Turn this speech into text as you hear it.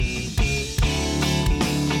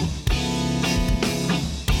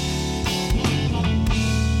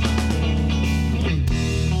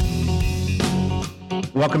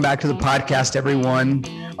Welcome back to the podcast, everyone.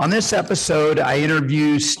 On this episode, I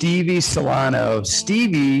interview Stevie Solano.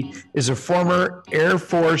 Stevie is a former Air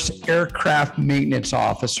Force aircraft maintenance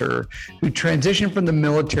officer who transitioned from the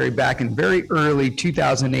military back in very early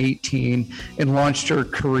 2018 and launched her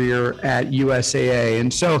career at USAA.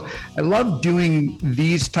 And so I love doing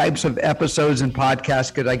these types of episodes and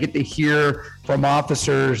podcasts because I get to hear from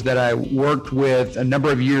officers that I worked with a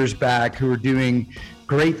number of years back who are doing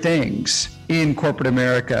great things in corporate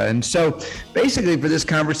America. And so basically for this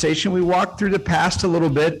conversation, we walked through the past a little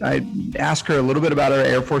bit. I asked her a little bit about her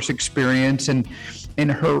Air Force experience and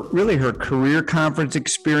her career conference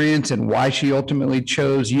experience and why she ultimately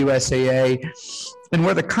chose USAA. And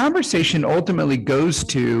where the conversation ultimately goes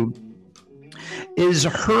to is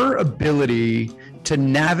her ability to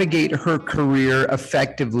navigate her career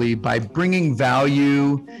effectively by bringing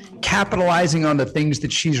value, capitalizing on the things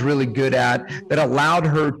that she's really good at that allowed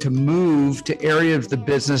her to move to areas of the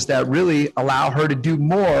business that really allow her to do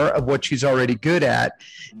more of what she's already good at.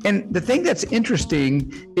 And the thing that's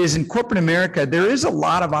interesting is in corporate America, there is a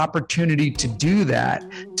lot of opportunity to do that,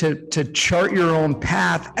 to chart your own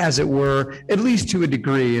path, as it were, at least to a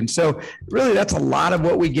degree. And so really that's a lot of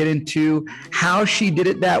what we get into, how she did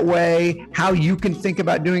it that way, how you can think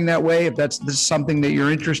about doing that way, if this is something that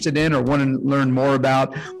you're interested in or want to learn more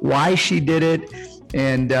about, why she did it,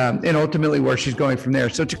 and ultimately where she's going from there.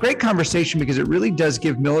 So it's a great conversation because it really does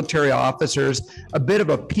give military officers a bit of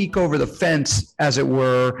a peek over the fence, as it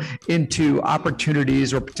were, into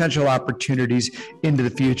opportunities or potential opportunities into the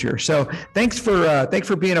future. So thanks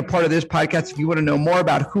for being a part of this podcast. If you want to know more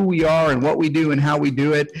about who we are and what we do and how we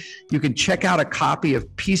do it, you can check out a copy of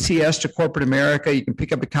PCS to Corporate America. You can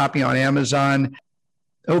pick up a copy on Amazon.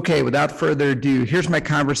 Okay, without further ado, here's my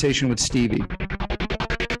conversation with Stevie.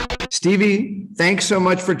 Stevie, thanks so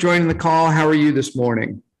much for joining the call. How are you this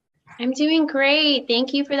morning? I'm doing great.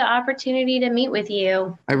 Thank you for the opportunity to meet with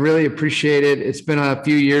you. I really appreciate it. It's been a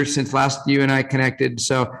few years since last you and I connected,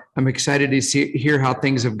 so I'm excited to hear how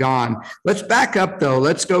things have gone. Let's back up, though.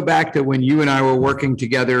 Let's go back to when you and I were working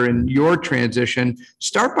together in your transition.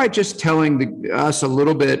 Start by just telling us a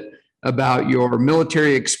little bit about your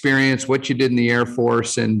military experience, what you did in the Air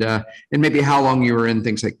Force, and maybe how long you were in,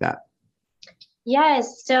 things like that.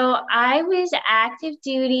 Yes. So I was active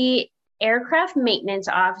duty aircraft maintenance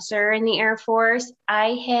officer in the Air Force.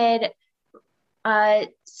 I had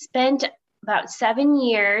spent about 7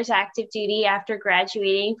 years active duty after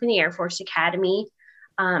graduating from the Air Force Academy.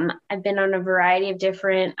 I've been on a variety of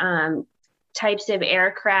different types of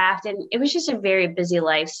aircraft, and it was just a very busy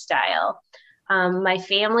lifestyle. My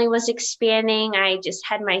family was expanding. I just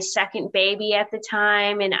had my second baby at the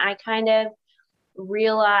time, and I kind of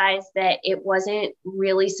realized that it wasn't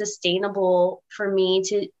really sustainable for me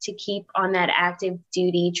to keep on that active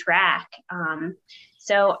duty track.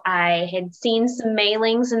 So I had seen some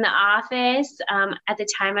mailings in the office. At the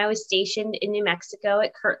time I was stationed in New Mexico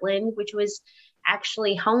at Kirtland, which was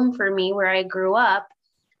actually home for me where I grew up.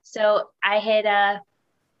 So I had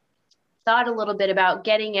thought a little bit about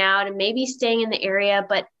getting out and maybe staying in the area,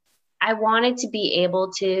 but I wanted to be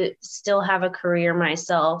able to still have a career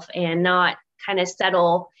myself and not kind of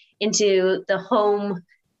settle into the home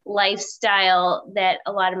lifestyle that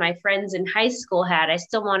a lot of my friends in high school had. I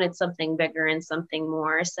still wanted something bigger and something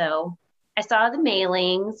more. So I saw the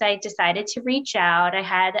mailings. I decided to reach out. I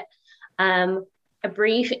had a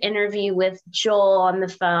brief interview with Joel on the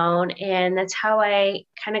phone, and that's how I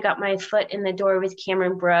kind of got my foot in the door with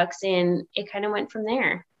Cameron Brooks, and it kind of went from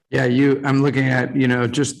there. Yeah, I'm looking at,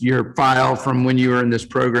 just your file from when you were in this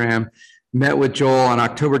program. Met with Joel on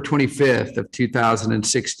October 25th of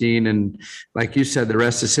 2016. And like you said, the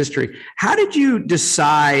rest is history. How did you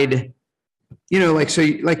decide,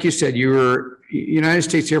 like you said, you were United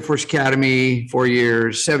States Air Force Academy, 4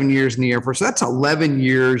 years, 7 years in the Air Force. So that's 11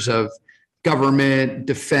 years of government,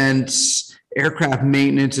 defense, aircraft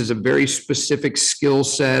maintenance is a very specific skill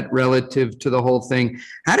set relative to the whole thing.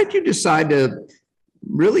 How did you decide to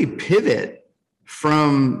really pivot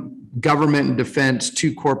from government and defense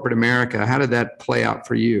to corporate America? How did that play out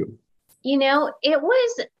for you? It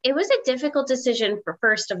was a difficult decision.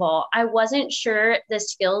 First of all, I wasn't sure the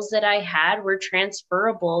skills that I had were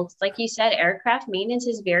transferable. Like you said, aircraft maintenance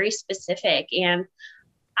is very specific, and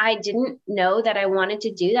I didn't know that I wanted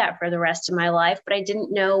to do that for the rest of my life, but I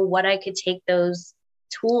didn't know what I could take those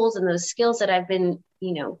tools and those skills that I've been,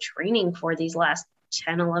 training for these last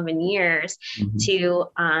 10, 11 years to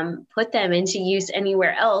put them into use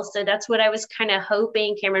anywhere else. So that's what I was kind of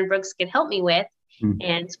hoping Cameron Brooks could help me with.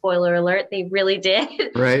 And spoiler alert, they really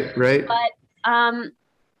did. Right. But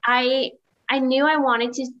I knew I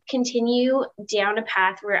wanted to continue down a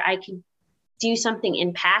path where I could do something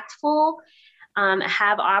impactful,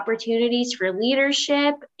 have opportunities for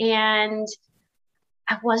leadership. And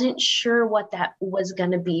I wasn't sure what that was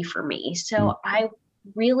going to be for me. So I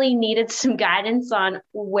really needed some guidance on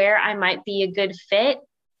where I might be a good fit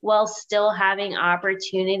while still having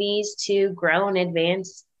opportunities to grow and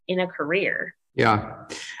advance in a career. Yeah.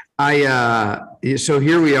 So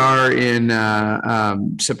here we are in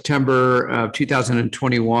September of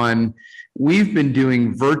 2021. We've been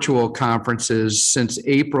doing virtual conferences since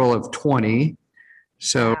April of 20.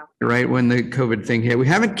 So, right when the COVID thing hit, we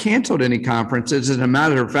haven't canceled any conferences. As a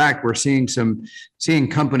matter of fact, we're seeing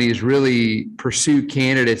companies really pursue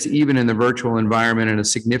candidates even in the virtual environment in a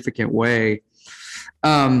significant way.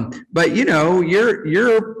 But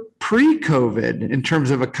you're pre-COVID in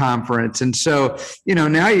terms of a conference, and so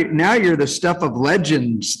now you're the stuff of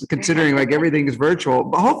legends, considering like everything is virtual.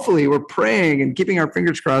 But hopefully, we're praying and keeping our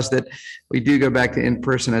fingers crossed that we do go back to in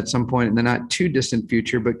person at some point in the not too distant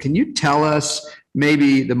future. But can you tell us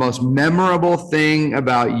maybe the most memorable thing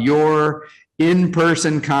about your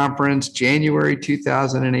in-person conference, January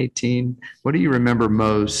 2018? What do you remember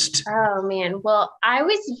most? Oh man. Well, I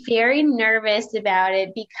was very nervous about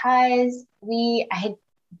it because I had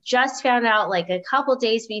just found out like a couple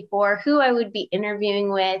days before who I would be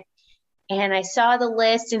interviewing with. And I saw the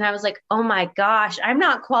list and I was like, oh my gosh, I'm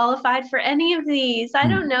not qualified for any of these. I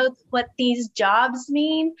don't know what these jobs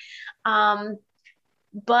mean.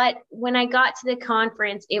 But when I got to the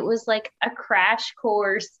conference, it was like a crash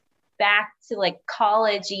course back to like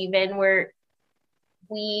college, even, where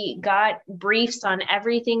we got briefs on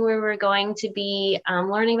everything we were going to be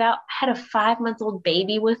learning about. I had a 5-month-old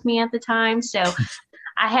baby with me at the time. So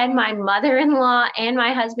I had my mother-in-law and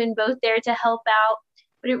my husband both there to help out.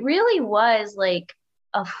 But it really was like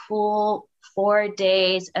a full 4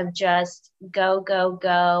 days of just go, go,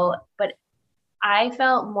 go. But I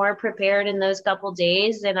felt more prepared in those couple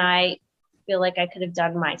days than I feel like I could have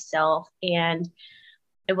done myself. And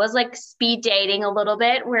it was like speed dating a little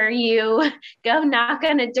bit, where you go knock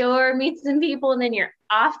on a door, meet some people, and then you're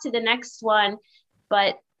off to the next one.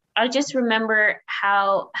 But I just remember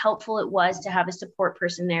how helpful it was to have a support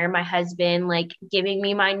person there. My husband, like giving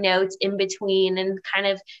me my notes in between and kind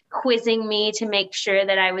of quizzing me to make sure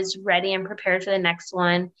that I was ready and prepared for the next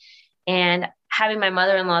one. And having my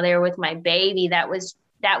mother-in-law there with my baby, that was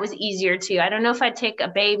easier too. I don't know if I'd take a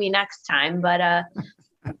baby next time, but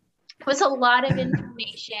it was a lot of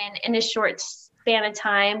information in a short span of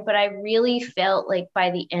time. But I really felt like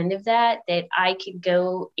by the end of that I could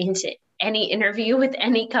go into any interview with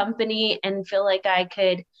any company and feel like I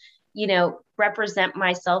could, represent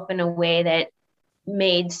myself in a way that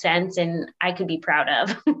made sense and I could be proud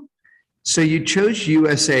of. So you chose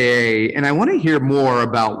USAA, and I want to hear more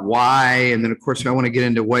about why. And then, of course, I want to get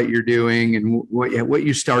into what you're doing and what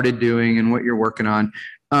you started doing and what you're working on.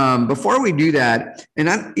 Before we do that, and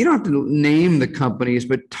you don't have to name the companies,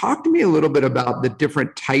 but talk to me a little bit about the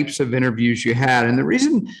different types of interviews you had. And the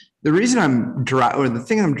reason I'm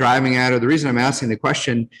driving at, or the reason I'm asking the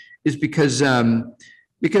question, is because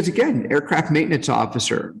again, aircraft maintenance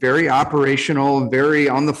officer, very operational, very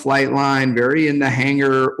on the flight line, very in the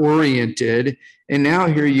hangar oriented. And now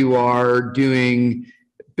here you are doing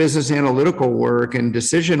business analytical work and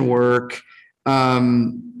decision work.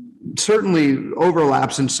 Certainly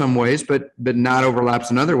overlaps in some ways, but not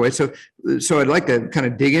overlaps in other ways. So I'd like to kind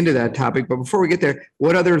of dig into that topic. But before we get there,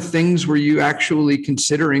 what other things were you actually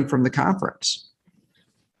considering from the conference?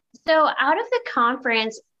 So out of the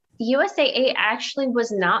conference, USAA actually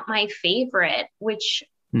was not my favorite, which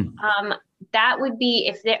that would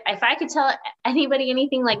be if I could tell anybody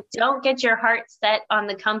anything, like, don't get your heart set on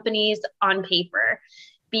the companies on paper,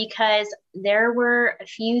 because there were a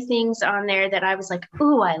few things on there that I was like,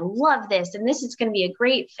 ooh, I love this, and this is going to be a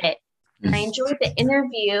great fit. And I enjoyed the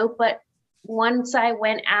interview, but once I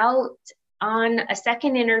went out on a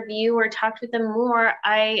second interview or talked with them more,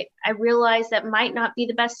 I realized that might not be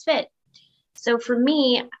the best fit. So for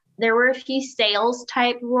me, there were a few sales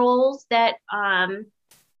type roles that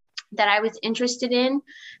I was interested in.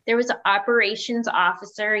 There was an operations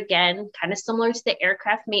officer, again, kind of similar to the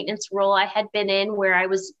aircraft maintenance role I had been in, where I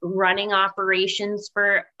was running operations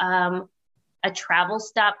for a travel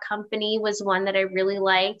stop company, was one that I really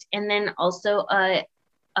liked. And then also a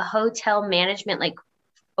hotel management, like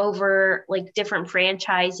over like different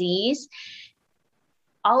franchisees.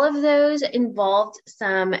 All of those involved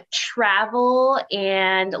some travel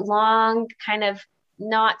and long, kind of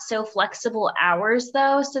not so flexible hours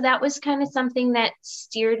though. So that was kind of something that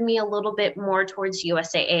steered me a little bit more towards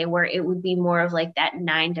USAA, where it would be more of like that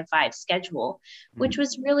 9 to 5 schedule, which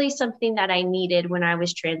was really something that I needed when I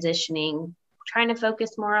was transitioning trying to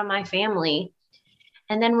focus more on my family.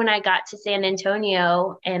 And then when I got to San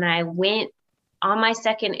Antonio and I went on my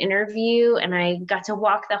second interview and I got to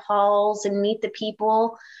walk the halls and meet the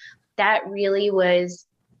people, that really was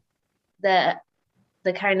the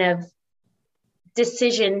kind of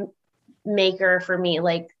decision maker for me.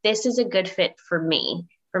 Like, this is a good fit for me,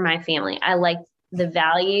 for my family. I like the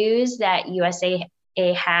values that USAA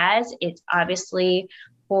has. It's obviously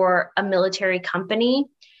for a military company.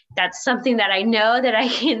 That's something that I know that I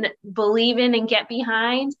can believe in and get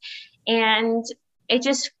behind. And it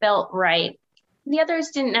just felt right. The others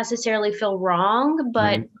didn't necessarily feel wrong,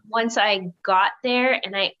 but once I got there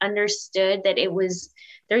and I understood that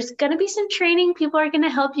there's going to be some training. People are going to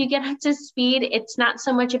help you get up to speed. It's not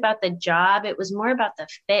so much about the job. It was more about the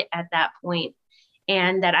fit at that point,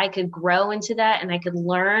 and that I could grow into that and I could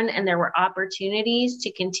learn, and there were opportunities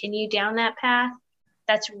to continue down that path.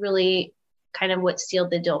 That's really kind of what sealed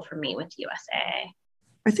the deal for me with USAA.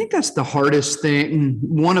 I think that's the hardest thing.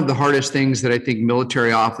 One of the hardest things that I think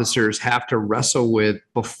military officers have to wrestle with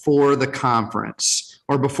before the conference,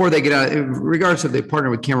 or before they get out, regardless if they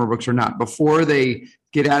partner with Cameron Brooks or not, before they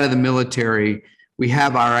get out of the military, we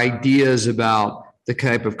have our ideas about the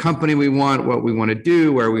type of company we want, what we want to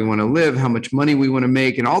do, where we want to live, how much money we want to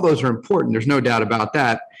make. And all those are important. There's no doubt about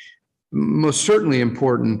that. Most certainly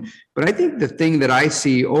important. But I think the thing that I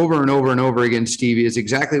see over and over and over again, Stevie, is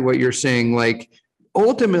exactly what you're saying. Like,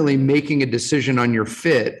 ultimately making a decision on your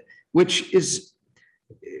fit, which is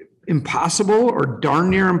impossible or darn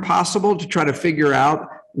near impossible to try to figure out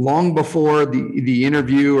long before the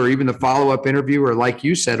interview, or even the follow-up interview, or like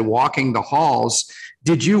you said, walking the halls.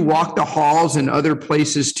 Did you walk the halls in other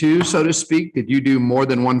places too, so to speak? Did you do more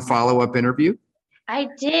than one follow-up interview? I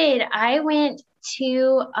did. I went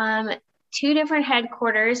to two different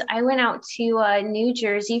headquarters. I went out to New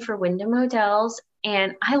Jersey for Wyndham Hotels,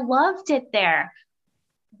 and I loved it there.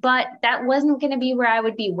 But that wasn't going to be where I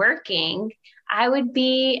would be working. I would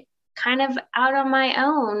be kind of out on my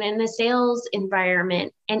own in the sales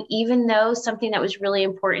environment. And even though something that was really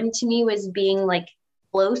important to me was being like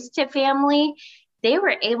close to family, they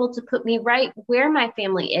were able to put me right where my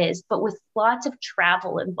family is, but with lots of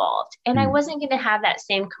travel involved. And I wasn't going to have that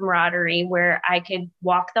same camaraderie where I could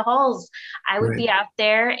walk the halls. I would be out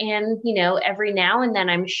there, and, you know, every now and then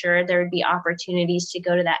I'm sure there would be opportunities to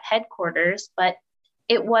go to that headquarters, but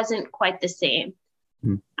it wasn't quite the same.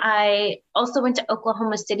 I also went to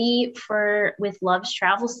Oklahoma City with Love's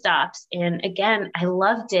Travel Stops. And again, I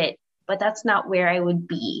loved it, but that's not where I would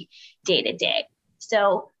be day to day.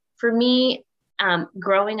 So for me,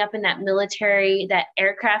 growing up in that military, that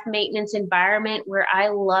aircraft maintenance environment where I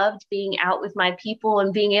loved being out with my people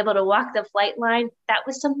and being able to walk the flight line, that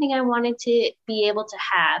was something I wanted to be able to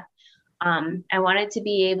have. I wanted to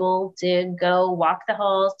be able to go walk the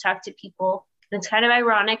halls, talk to people. It's kind of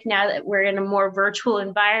ironic now that we're in a more virtual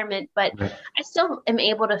environment, but I still am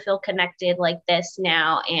able to feel connected like this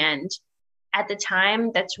now. And at the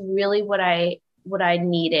time, that's really what I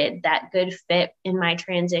needed, that good fit in my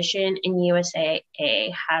transition, and USAA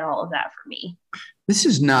had all of that for me. This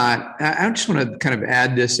is not, I just want to kind of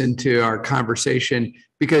add this into our conversation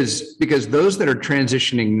because those that are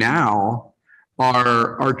transitioning now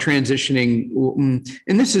are transitioning,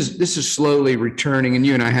 and this is slowly returning. And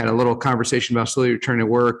you and I had a little conversation about slowly returning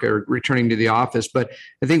to work or returning to the office. But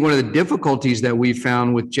I think one of the difficulties that we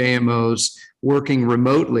found with JMOs working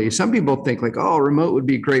remotely, some people think like, oh, remote would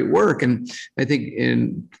be great work. And I think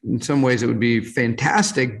in some ways it would be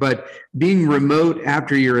fantastic, but being remote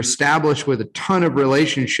after you're established with a ton of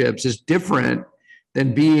relationships is different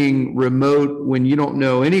than being remote when you don't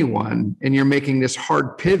know anyone and you're making this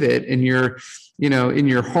hard pivot and you're, you know, in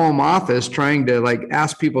your home office trying to like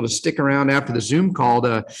ask people to stick around after the Zoom call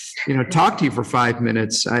to, you know, talk to you for 5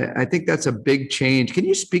 minutes. I think that's a big change. Can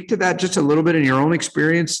you speak to that just a little bit in your own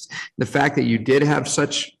experience? The fact that you did have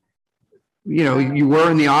such, you know, you were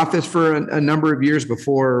in the office for a number of years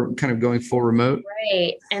before kind of going full remote.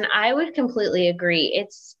 Right. And I would completely agree.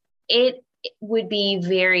 It would be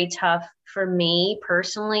very tough for me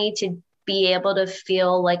personally to be able to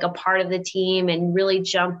feel like a part of the team and really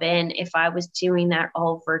jump in if I was doing that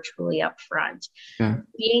all virtually up front. Yeah.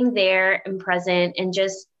 Being there and present and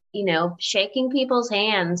just, you know, shaking people's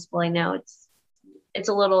hands. Well, I know it's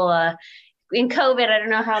a little, in COVID, I don't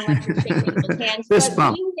know how much you're shaking people's hands,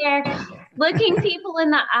 but being there, looking people in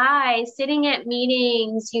the eye, sitting at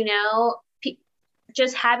meetings, you know,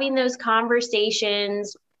 just having those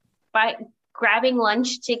conversations, by grabbing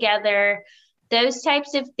lunch together, those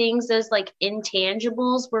types of things, those like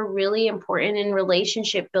intangibles were really important in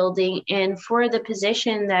relationship building. And for the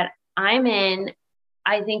position that I'm in,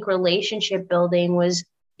 I think relationship building was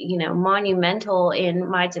monumental in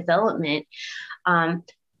my development.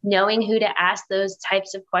 Knowing who to ask those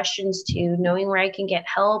types of questions to, knowing where I can get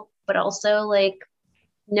help, but also like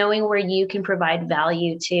knowing where you can provide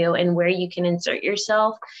value to and where you can insert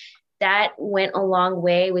yourself. That went a long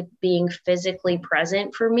way with being physically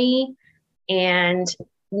present for me. And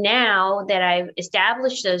now that I've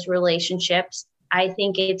established those relationships, I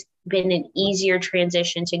think it's been an easier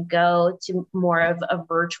transition to go to more of a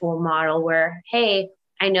virtual model where, hey,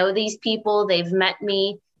 I know these people, they've met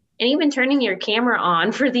me. And even turning your camera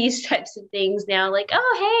on for these types of things now, like,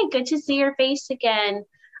 oh, hey, good to see your face again.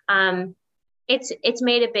 It's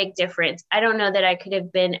made a big difference. I don't know that I could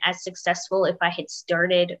have been as successful if I had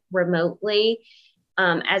started remotely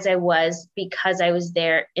as I was, because I was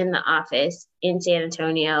there in the office in San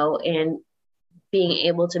Antonio and being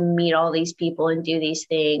able to meet all these people and do these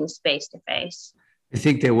things face to face. I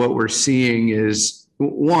think that what we're seeing is,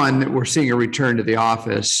 one, we're seeing a return to the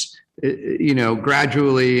office,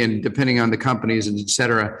 gradually and depending on the companies and et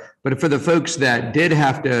cetera. But for the folks that did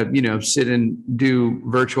have to, sit and do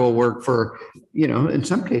virtual work for, in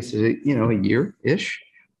some cases, a year-ish,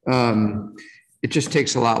 it just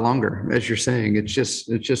takes a lot longer, as you're saying. It's just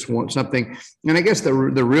something. And I guess the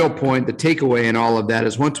real point, the takeaway in all of that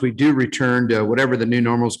is once we do return to whatever the new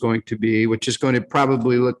normal is going to be, which is going to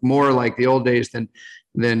probably look more like the old days than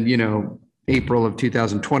April of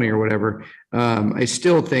 2020 or whatever. I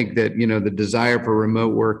still think that, the desire for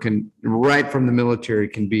remote work and right from the military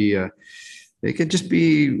can be, it could just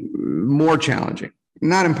be more challenging.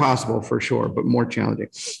 Not impossible for sure, but more challenging.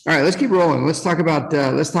 All right, let's keep rolling. Let's talk about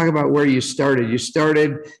where you started. You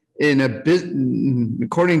started in a business,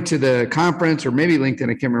 according to the conference or maybe LinkedIn.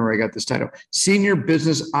 I can't remember where I got this title. Senior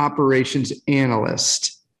Business Operations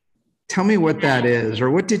Analyst. Tell me what that is, or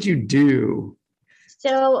what did you do?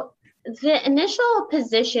 So the initial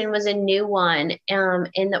position was a new one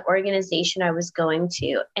in the organization I was going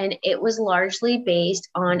to, and it was largely based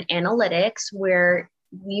on analytics, where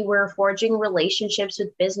we were forging relationships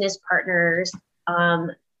with business partners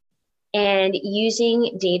and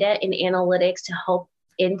using data and analytics to help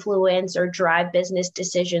influence or drive business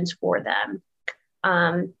decisions for them.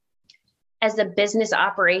 As a business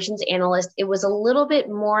operations analyst, it was a little bit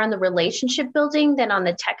more on the relationship building than on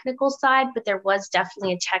the technical side, but there was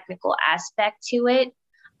definitely a technical aspect to it.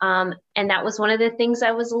 And that was one of the things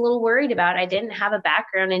I was a little worried about. I didn't have a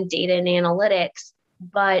background in data and analytics,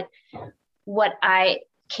 but what I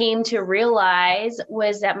came to realize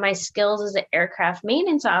was that my skills as an aircraft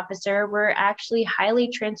maintenance officer were actually highly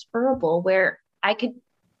transferable, where I could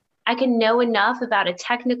know enough about a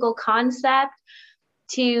technical concept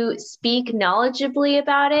to speak knowledgeably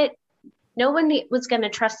about it. No one was going to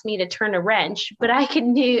trust me to turn a wrench, but I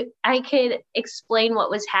could explain what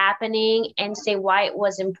was happening and say why it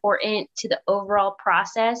was important to the overall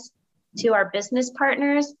process to our business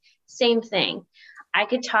partners. Same thing. I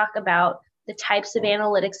could talk about the types of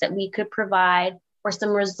analytics that we could provide or some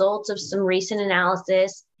results of some recent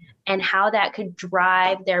analysis and how that could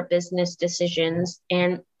drive their business decisions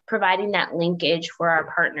and providing that linkage for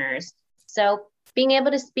our partners. So being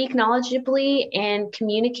able to speak knowledgeably and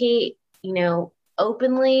communicate,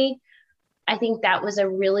 openly, I think that was a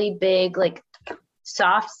really big,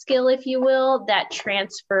 soft skill, if you will, that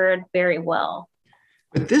transferred very well.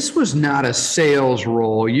 But this was not a sales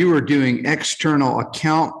role. You were doing external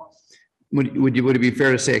account. Would it be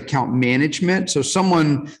fair to say account management? So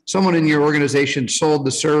someone in your organization sold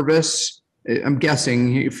the service. I'm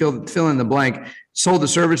guessing you fill in the blank. Sold the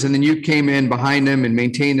service, and then you came in behind them and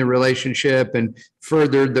maintained the relationship and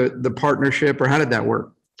furthered the partnership, or how did that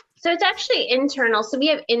work? So it's actually internal. So we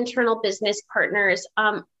have internal business partners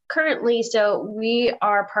currently. So we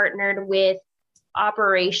are partnered with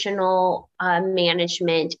operational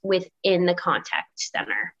management within the contact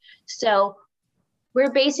center. So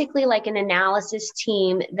we're basically like an analysis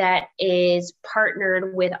team that is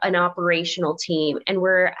partnered with an operational team, and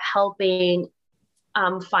we're helping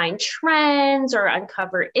find trends or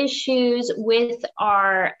uncover issues with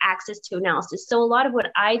our access to analysis. So a lot of what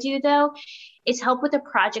I do, though, is help with the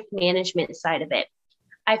project management side of it.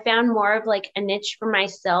 I found more of like a niche for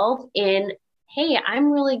myself in, hey,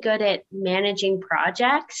 I'm really good at managing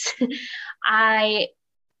projects. I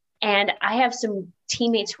have some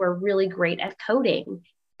teammates who are really great at coding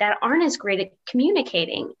that aren't as great at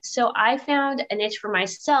communicating. So I found a niche for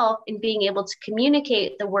myself in being able to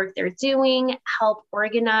communicate the work they're doing, help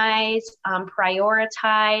organize,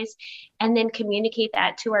 prioritize, and then communicate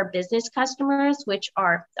that to our business customers, which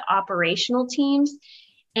are the operational teams,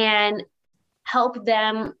 and help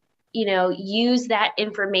them, use that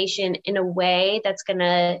information in a way that's going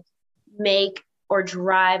to make or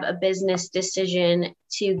drive a business decision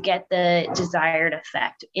to get the desired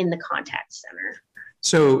effect in the contact center.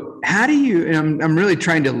 So how do you, and I'm really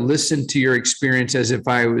trying to listen to your experience as if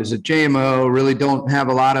I was a JMO, really don't have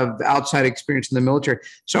a lot of outside experience in the military.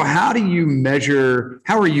 So how do you measure,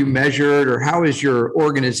 how are you measured, or how is your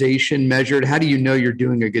organization measured? How do you know you're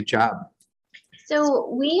doing a good job? So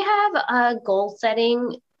we have a goal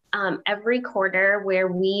setting every quarter where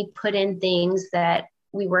we put in things that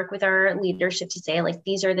we work with our leadership to say, like,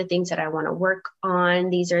 these are the things that I want to work on.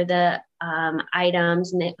 These are the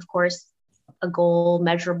items. And of course, a goal,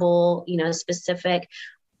 measurable, specific.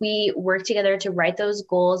 We work together to write those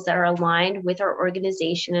goals that are aligned with our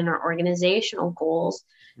organization and our organizational goals.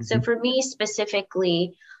 Mm-hmm. So for me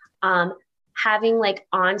specifically, having like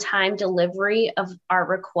on-time delivery of our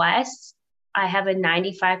requests, I have a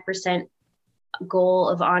 95% goal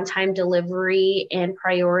of on-time delivery and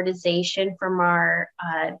prioritization from our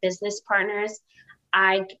business partners.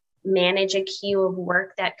 I manage a queue of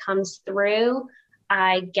work that comes through.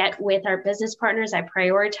 I get with our business partners, I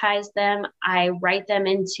prioritize them, I write them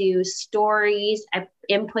into stories, I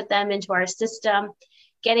input them into our system.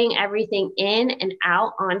 Getting everything in and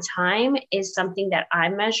out on time is something that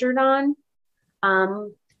I'm measured on.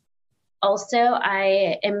 Also,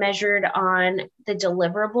 I am measured on the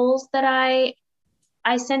deliverables that I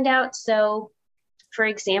send out. So, for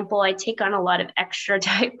example, I take on a lot of extra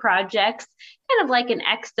type projects, kind of like an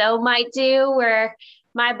XO might do, where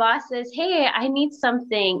my boss says, hey, I need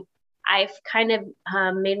something. I've kind of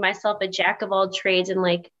made myself a jack of all trades and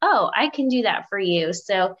like, oh, I can do that for you.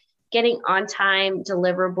 So getting on time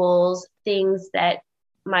deliverables, things that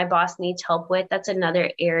my boss needs help with, that's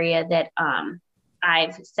another area that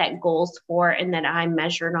I've set goals for and that I'm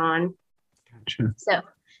measured on. Gotcha. So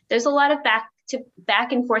there's a lot of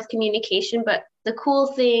back and forth communication, but the cool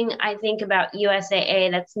thing I think about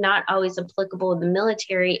USAA that's not always applicable in the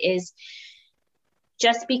military is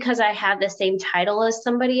just because I have the same title as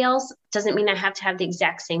somebody else doesn't mean I have to have the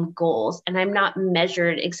exact same goals. And I'm not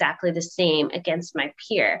measured exactly the same against my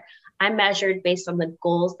peer. I'm measured based on the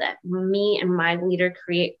goals that me and my leader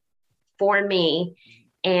create for me.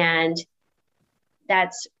 And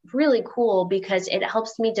that's really cool because it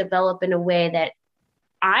helps me develop in a way that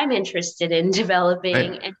I'm interested in developing,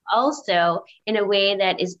 right, and also in a way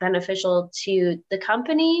that is beneficial to the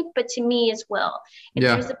company, but to me as well. If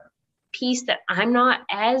there's a piece that I'm not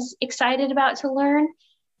as excited about to learn,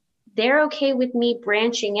 they're okay with me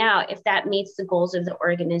branching out if that meets the goals of the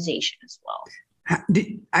organization as well.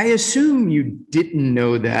 I assume you didn't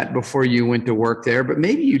know that before you went to work there, but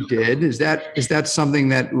maybe you did. Is that something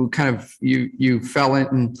that kind of you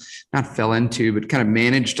not fell into, but kind of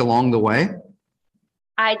managed along the way?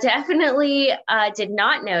 I definitely did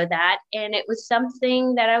not know that. And it was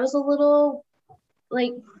something that I was a little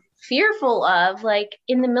fearful of. Like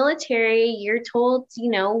in the military, you're told,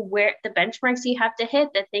 where the benchmarks you have to hit,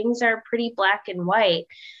 that things are pretty black and white.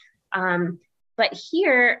 But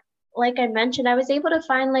here, like I mentioned, I was able to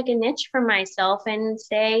find like a niche for myself and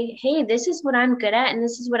say, hey, this is what I'm good at and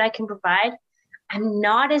this is what I can provide. I'm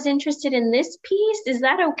not as interested in this piece. Is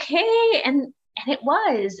that okay? And it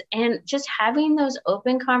was. And just having those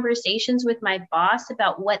open conversations with my boss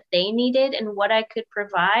about what they needed and what I could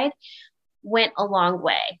provide went a long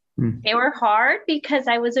way. Mm. They were hard because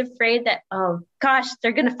I was afraid that, oh gosh,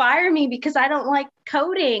 they're going to fire me because I don't like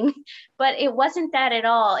coding. But it wasn't that at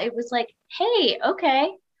all. It was like, hey,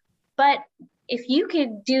 okay, but if you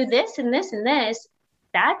could do this and this and this,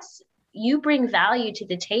 you bring value to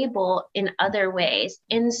the table in other ways.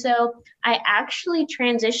 And so I actually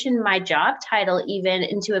transitioned my job title even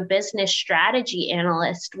into a business strategy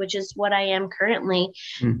analyst, which is what I am currently,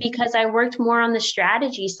 because I worked more on the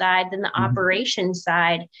strategy side than the operations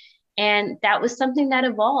side. And that was something that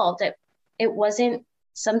evolved. It wasn't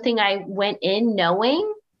something I went in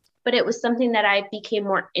knowing, but it was something that I became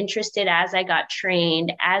more interested as I got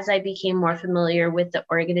trained, as I became more familiar with the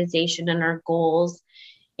organization and our goals,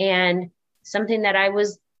 and something that I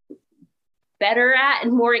was better at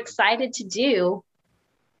and more excited to do.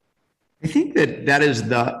 I think that is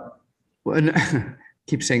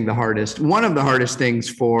keep saying the hardest. One of the hardest things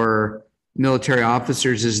for military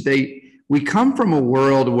officers is we come from a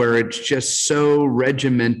world where it's just so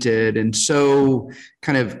regimented and so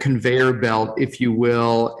kind of conveyor belt, if you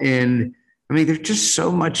will. And I mean, there's just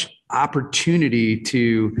so much opportunity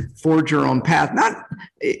to forge your own path.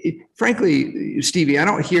 Frankly, Stevie, I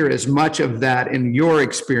don't hear as much of that in your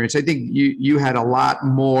experience. I think you had a lot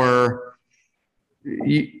more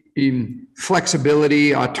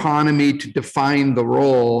flexibility, autonomy to define the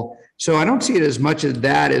role. So I don't see it as much as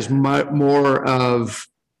that, as more of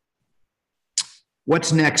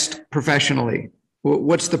what's next professionally.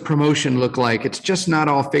 What's the promotion look like? It's just not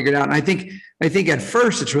all figured out. And I think at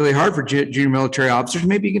first it's really hard for junior military officers.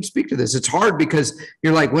 Maybe you can speak to this. It's hard because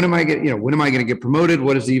you're like, when am I going to get promoted?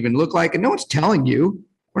 What does it even look like? And no one's telling you.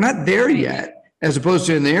 We're not there yet. As opposed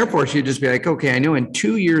to in the Air Force, you'd just be like, okay, I know in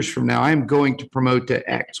 2 years from now, I'm going to promote to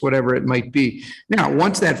X, whatever it might be. Now,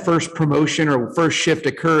 once that first promotion or first shift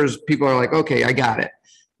occurs, people are like, okay, I got it.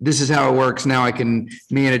 This is how it works. Now I can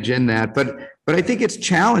manage in that. But I think it's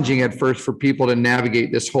challenging at first for people to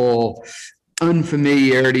navigate this whole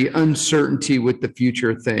unfamiliarity, uncertainty with the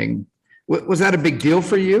future thing. Was that a big deal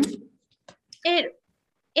for you?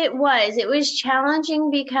 It was challenging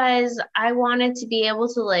because I wanted to be able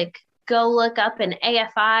to go look up an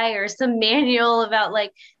AFI or some manual about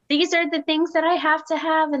these are the things that I have to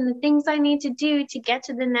have and the things I need to do to get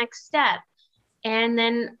to the next step. And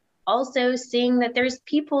then also seeing that there's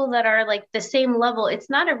people that are the same level. It's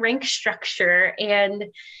not a rank structure, and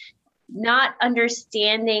not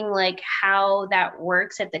understanding how that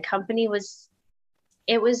works at the company was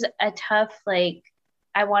a tough,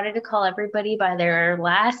 I wanted to call everybody by their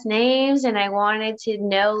last names, and I wanted to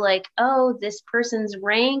know oh, this person's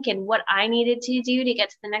rank and what I needed to do to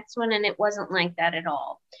get to the next one. And it wasn't like that at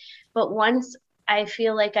all. But once I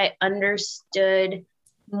feel like I understood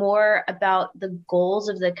more about the goals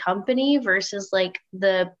of the company versus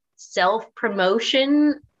the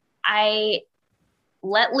self-promotion, I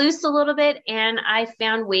let loose a little bit, and I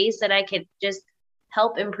found ways that I could just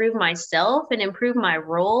help improve myself and improve my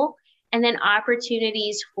role. And then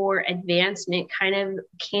opportunities for advancement kind of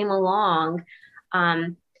came along.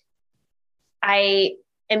 I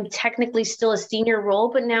am technically still a senior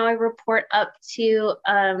role, but now I report up to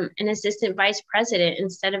an assistant vice president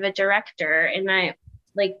instead of a director. And I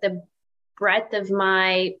the breadth of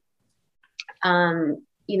my,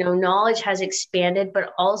 knowledge has expanded,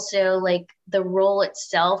 but also the role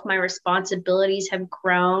itself, my responsibilities have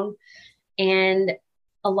grown. And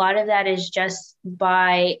a lot of that is just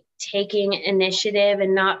by taking initiative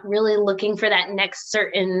and not really looking for that next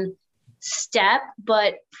certain step,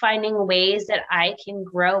 but finding ways that I can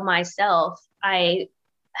grow myself. I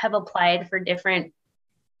have applied for different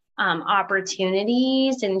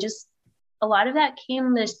opportunities, and just a lot of that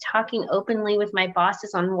came just talking openly with my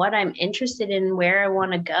bosses on what I'm interested in, where I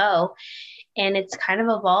want to go. And it's kind of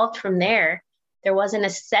evolved from there. There wasn't a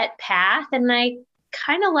set path, and I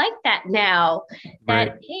kind of like that now.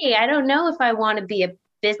 That, hey, I don't know if I want to be a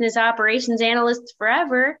business operations analyst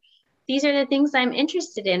forever. These are the things I'm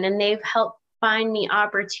interested in, and they've helped find me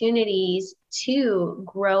opportunities to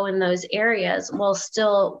grow in those areas while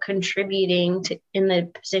still contributing in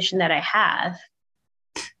the position that I have.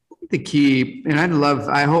 The key, and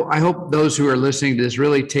I hope those who are listening to this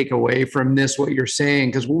really take away from this what you're saying,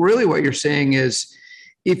 because really what you're saying is,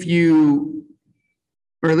 if you,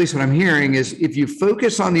 or at least what I'm hearing is, if you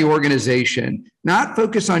focus on the organization, not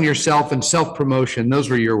focus on yourself and self-promotion, those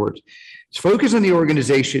were your words. Focus on the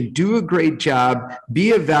organization, do a great job,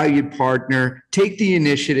 be a valued partner, take the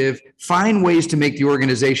initiative, find ways to make the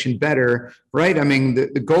organization better, right? I mean,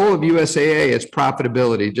 the goal of USAA is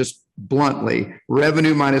profitability, just bluntly.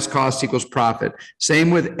 Revenue minus cost equals profit. Same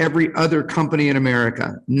with every other company in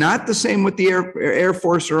America. Not the same with the Air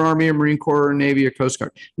Force or Army or Marine Corps or Navy or Coast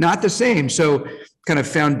Guard. Not the same. So kind of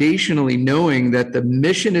foundationally knowing that the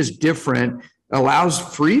mission is different allows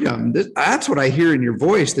freedom. That's what I hear in your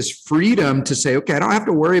voice, this freedom to say, okay, I don't have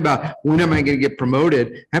to worry about when am I going to get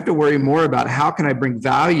promoted. I have to worry more about how can I bring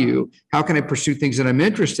value? How can I pursue things that I'm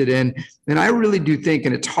interested in? And I really do think,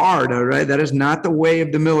 and it's hard, all right, that is not the way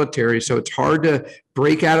of the military. So it's hard to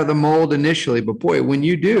break out of the mold initially. But boy, when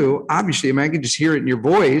you do, obviously, I mean, I can just hear it in your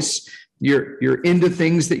voice. You're into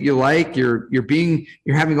things that you like. You're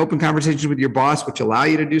having open conversations with your boss, which allow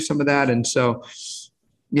you to do some of that. And so,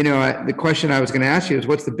 you know, the question I was going to ask you is,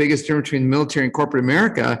 what's the biggest difference between the military and corporate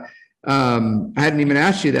America? I hadn't even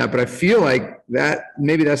asked you that, but I feel like that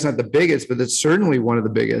maybe that's not the biggest, but it's certainly one of the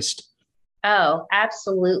biggest. Oh,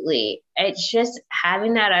 absolutely. It's just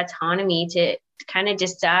having that autonomy to kind of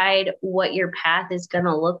decide what your path is going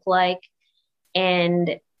to look like.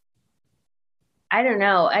 And I don't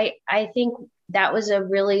know, I think that was a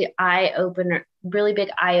really big eye opener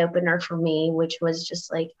for me, which was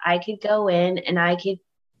just like, I could go in and I could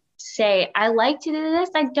say, I like to do this.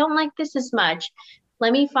 I don't like this as much.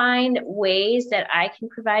 Let me find ways that I can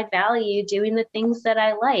provide value doing the things that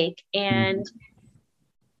I like. And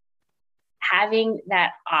having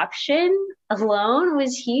that option alone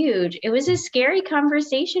was huge. It was a scary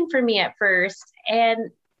conversation for me at first.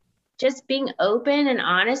 And just being open and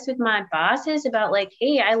honest with my bosses about like,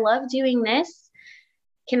 hey, I love doing this.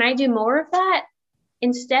 Can I do more of that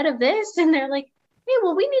instead of this? And they're like, hey,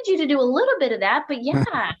 well, we need you to do a little bit of that, but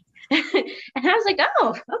yeah. And I was like,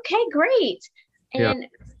 oh, okay, great. Yeah. And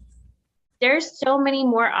there's so many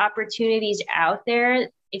more opportunities out there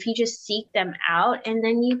if you just seek them out, and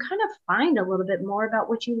then you kind of find a little bit more about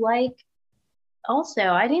what you like. Also,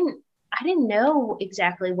 I didn't know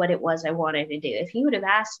exactly what it was I wanted to do. If you would have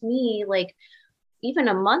asked me like even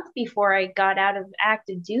a month before I got out of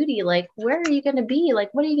active duty, like, where are you going to be?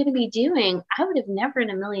 Like, what are you going to be doing? I would have never in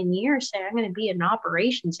a million years said I'm going to be an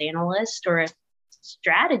operations analyst or a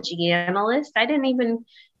strategy analyst. I didn't even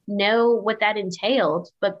know what that entailed.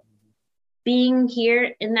 But being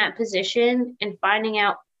here in that position and finding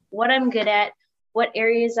out what I'm good at, what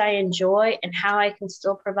areas I enjoy, and how I can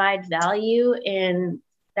still provide value and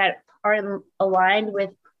that are aligned with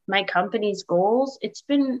my company's goals, it's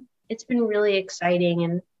been really exciting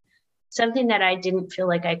and something that I didn't feel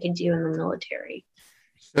like I could do in the military.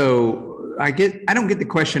 So I don't get the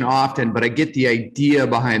question often, but I get the idea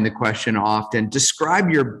behind the question often. Describe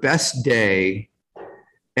your best day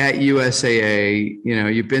at USAA. You know,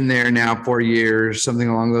 you've been there now 4 years, something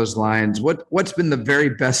along those lines. What's been the very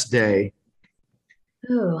best day?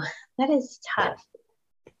 Ooh, that is tough.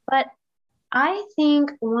 But I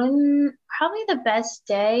think probably the best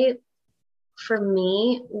day for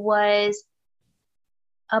me was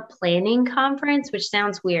a planning conference, which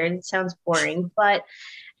sounds weird. It sounds boring, but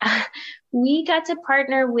we got to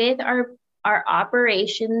partner with our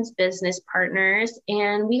operations business partners,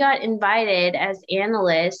 and we got invited as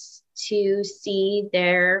analysts to see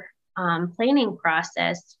their planning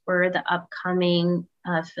process for the upcoming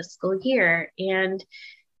fiscal year. And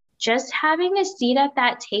just having a seat at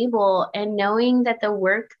that table and knowing that the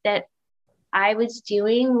work that I was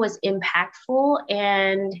doing was impactful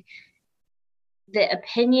and the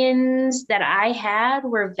opinions that I had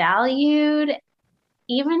were valued,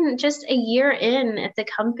 even just a year in at the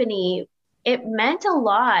company, it meant a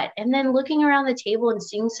lot. And then looking around the table and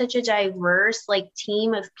seeing such a diverse like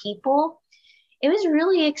team of people, it was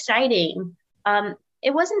really exciting.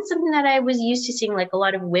 It wasn't something that I was used to seeing, like a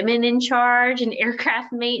lot of women in charge and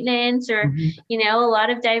aircraft maintenance or, a lot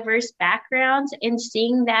of diverse backgrounds, and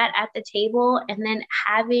seeing that at the table and then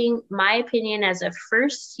having my opinion as a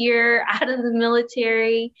first year out of the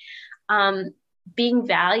military, being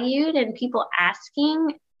valued and people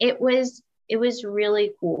asking, it was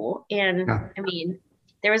really cool. And Yeah. I mean,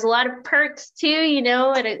 there was a lot of perks too,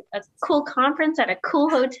 at a cool conference at a cool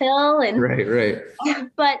hotel. And Right.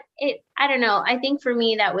 but I don't know. I think for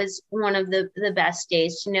me, that was one of the best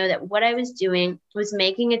days to know that what I was doing was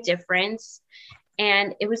making a difference,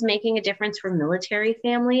 and it was making a difference for military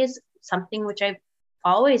families, something which I've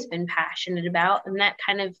always been passionate about. And that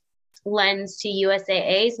kind of lends to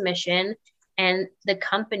USAA's mission and the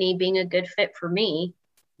company being a good fit for me.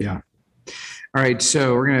 Yeah. All right.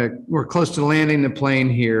 So we're close to landing the plane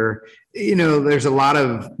here. There's a lot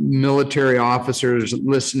of military officers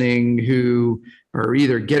listening who are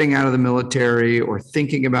either getting out of the military or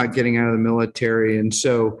thinking about getting out of the military. And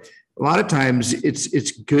so a lot of times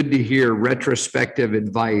it's good to hear retrospective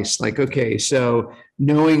advice. Like, okay, so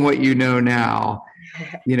knowing what you know now,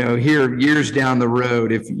 here years down the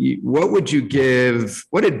road,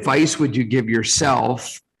 what advice would you give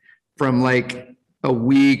yourself from like a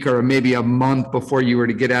week or maybe a month before you were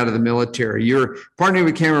to get out of the military? You're partnering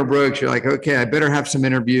with Cameron Brooks. You're like, okay, I better have some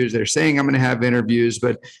interviews. They're saying I'm going to have interviews,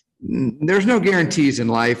 but there's no guarantees in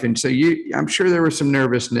life. And so I'm sure there was some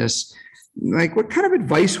nervousness. Like, what kind of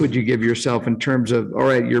advice would you give yourself in terms of, all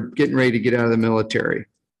right, you're getting ready to get out of the military?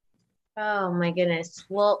 Oh my goodness.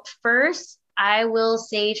 Well, first, I will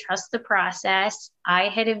say trust the process. I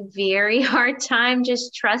had a very hard time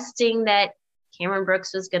just trusting that Cameron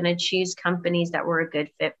Brooks was going to choose companies that were a good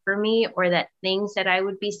fit for me, or that things that I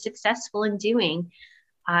would be successful in doing.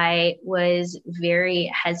 I was very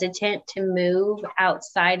hesitant to move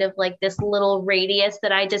outside of like this little radius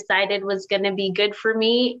that I decided was going to be good for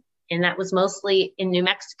me. And that was mostly in New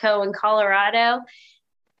Mexico and Colorado.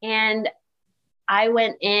 And I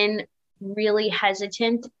went in really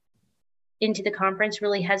hesitant into the conference,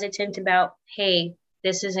 really hesitant about, hey,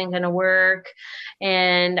 this isn't going to work,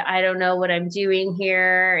 and I don't know what I'm doing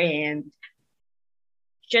here, and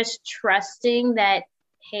just trusting that,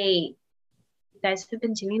 hey, you guys have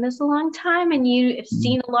been doing this a long time and you have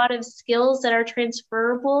seen a lot of skills that are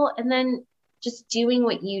transferable, and then just doing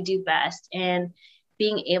what you do best and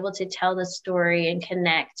being able to tell the story and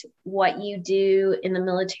connect what you do in the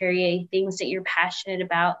military, things that you're passionate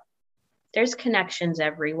about. There's connections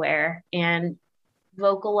everywhere, and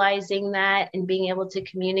vocalizing that and being able to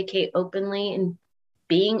communicate openly and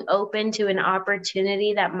being open to an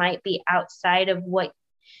opportunity that might be outside of what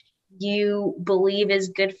you believe is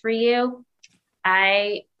good for you.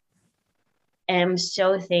 I am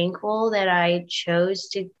so thankful that I chose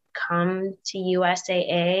to come to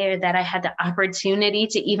USAA, or that I had the opportunity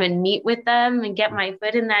to even meet with them and get my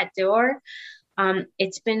foot in that door.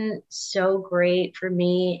 It's been so great for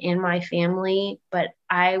me and my family, but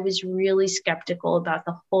I was really skeptical about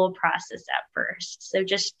the whole process at first. So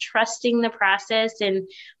just trusting the process and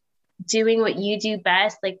doing what you do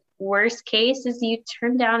best. Like, worst case is you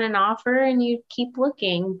turn down an offer and you keep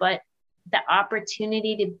looking, but the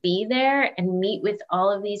opportunity to be there and meet with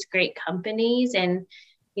all of these great companies, and,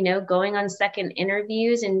 going on second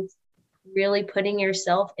interviews and really putting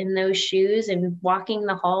yourself in those shoes and walking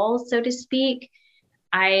the halls, so to speak,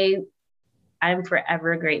 I'm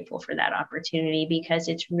forever grateful for that opportunity, because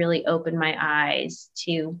it's really opened my eyes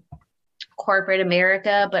to corporate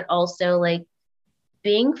America, but also like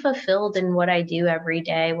being fulfilled in what I do every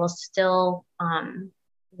day, while still,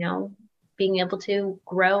 being able to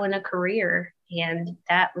grow in a career. And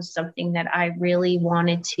that was something that I really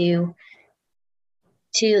wanted to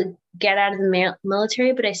get out of the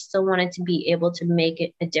military, but I still wanted to be able to make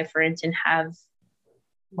it a difference and have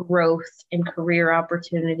growth and career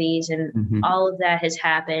opportunities. And all of that has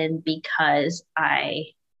happened because I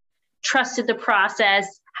trusted the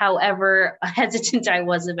process, however hesitant I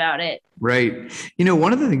was about it. Right.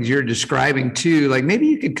 One of the things you're describing too, like maybe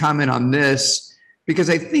you could comment on this, because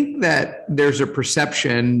I think that there's a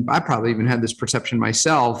perception, I probably even had this perception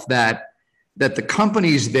myself, that the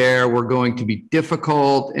companies there were going to be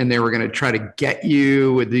difficult and they were going to try to get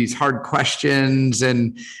you with these hard questions.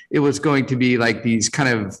 And it was going to be like these kind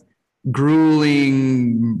of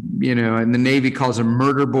grueling, and the Navy calls them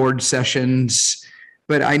murder board sessions.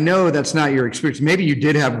 But I know that's not your experience. Maybe you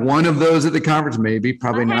did have one of those at the conference, maybe,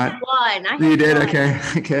 probably not. You did? One.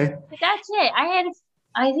 Okay. But that's it.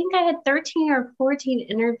 I think I had 13 or 14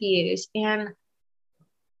 interviews, and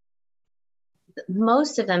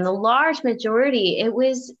most of them, the large majority, it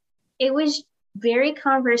was very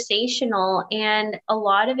conversational, and a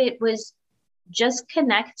lot of it was just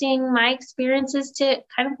connecting my experiences to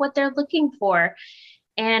kind of what they're looking for.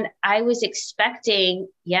 And I was expecting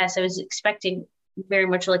very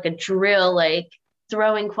much like a drill, like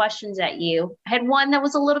throwing questions at you. I had one that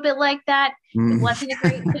was a little bit like that. It wasn't a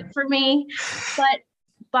great fit for me, but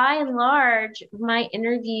by and large, my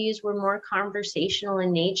interviews were more conversational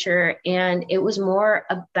in nature, and it was more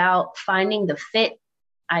about finding the fit,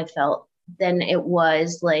 I felt, than it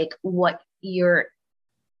was like what your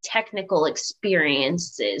technical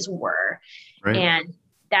experiences were. Right. And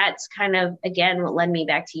that's kind of, again, what led me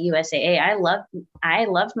back to USAA. I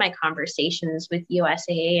loved my conversations with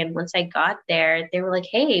USAA. And once I got there, they were like,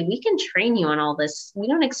 hey, we can train you on all this. We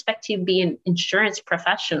don't expect you to be an insurance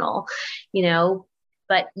professional,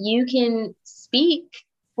 but you can speak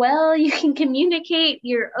well, you can communicate,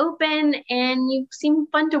 you're open, and you seem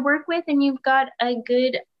fun to work with, and you've got a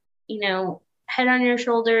good, head on your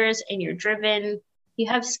shoulders, and you're driven. You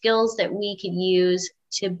have skills that we could use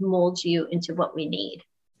to mold you into what we need.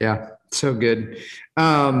 Yeah, so good.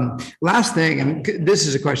 Last thing, and this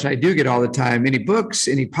is a question I do get all the time. Any books,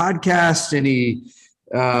 any podcasts, any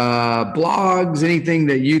blogs, anything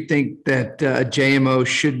that you think that a JMO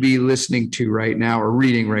should be listening to right now or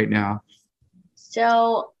reading right now?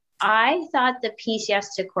 So I thought The Peace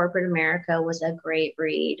Yes to Corporate America was a great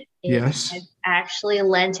read. Yes. I've actually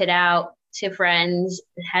lent it out to friends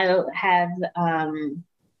who have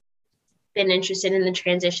been interested in the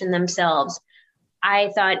transition themselves.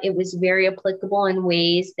 I thought it was very applicable in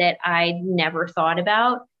ways that I never thought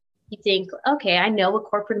about. You think, okay, I know what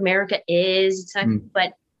corporate America is,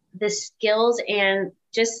 but the skills and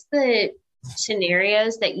just the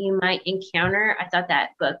scenarios that you might encounter, I thought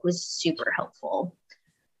that book was super helpful.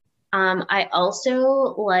 I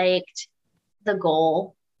also liked The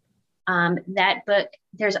Goal. That book,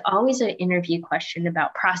 there's always an interview question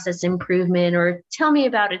about process improvement, or tell me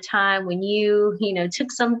about a time when you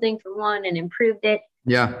took something from one and improved it.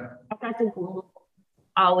 Yeah. I thought The Goal,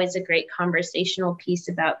 always a great conversational piece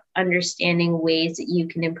about understanding ways that you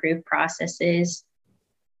can improve processes.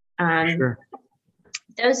 Sure.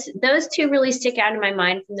 Those two really stick out in my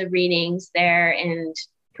mind from the readings there, and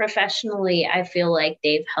professionally, I feel like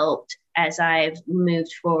they've helped as I've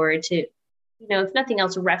moved forward to, if nothing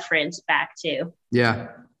else, reference back to. Yeah.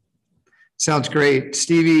 Sounds great.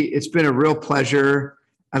 Stevie, it's been a real pleasure.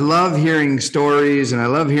 I love hearing stories, and I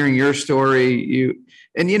love hearing your story.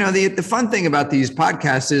 The fun thing about these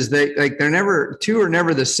podcasts is two are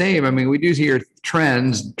never the same. I mean, we do hear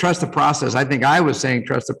trends, trust the process. I think I was saying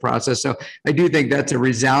trust the process. So I do think that's a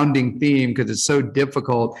resounding theme because it's so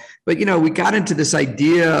difficult. But, we got into this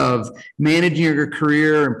idea of managing your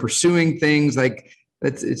career and pursuing things like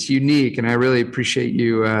it's unique, and I really appreciate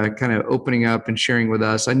you kind of opening up and sharing with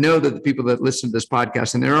us. I know that the people that listen to this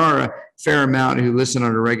podcast, and there are a fair amount who listen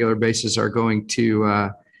on a regular basis, are going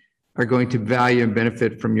to value and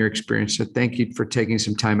benefit from your experience. So thank you for taking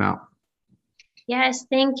some time out. Yes,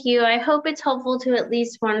 thank you. I hope it's helpful to at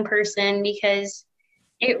least one person, because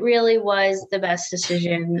it really was the best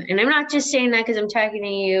decision. And I'm not just saying that because I'm talking to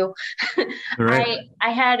you. Right. I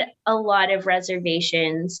had a lot of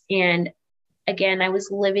reservations, and again, I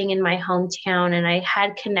was living in my hometown and I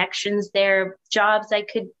had connections there, jobs I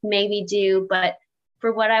could maybe do, but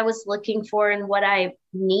for what I was looking for and what I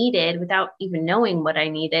needed without even knowing what I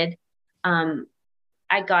needed,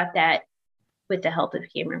 I got that with the help of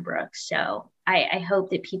Cameron Brooks. So I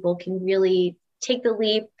hope that people can really take the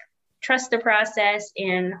leap, trust the process,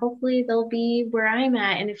 and hopefully they'll be where I'm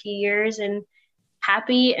at in a few years and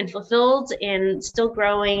happy and fulfilled and still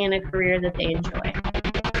growing in a career that they enjoy.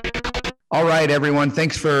 All right, everyone.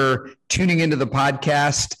 Thanks for tuning into the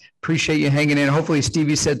podcast. Appreciate you hanging in. Hopefully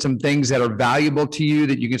Stevie said some things that are valuable to you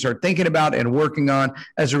that you can start thinking about and working on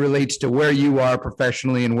as it relates to where you are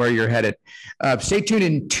professionally and where you're headed. Stay tuned.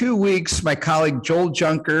 In 2 weeks, my colleague Joel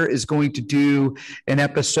Junker is going to do an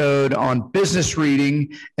episode on business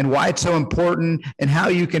reading and why it's so important and how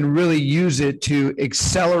you can really use it to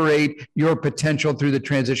accelerate your potential through the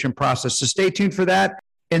transition process. So stay tuned for that.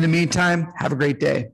 In the meantime, have a great day.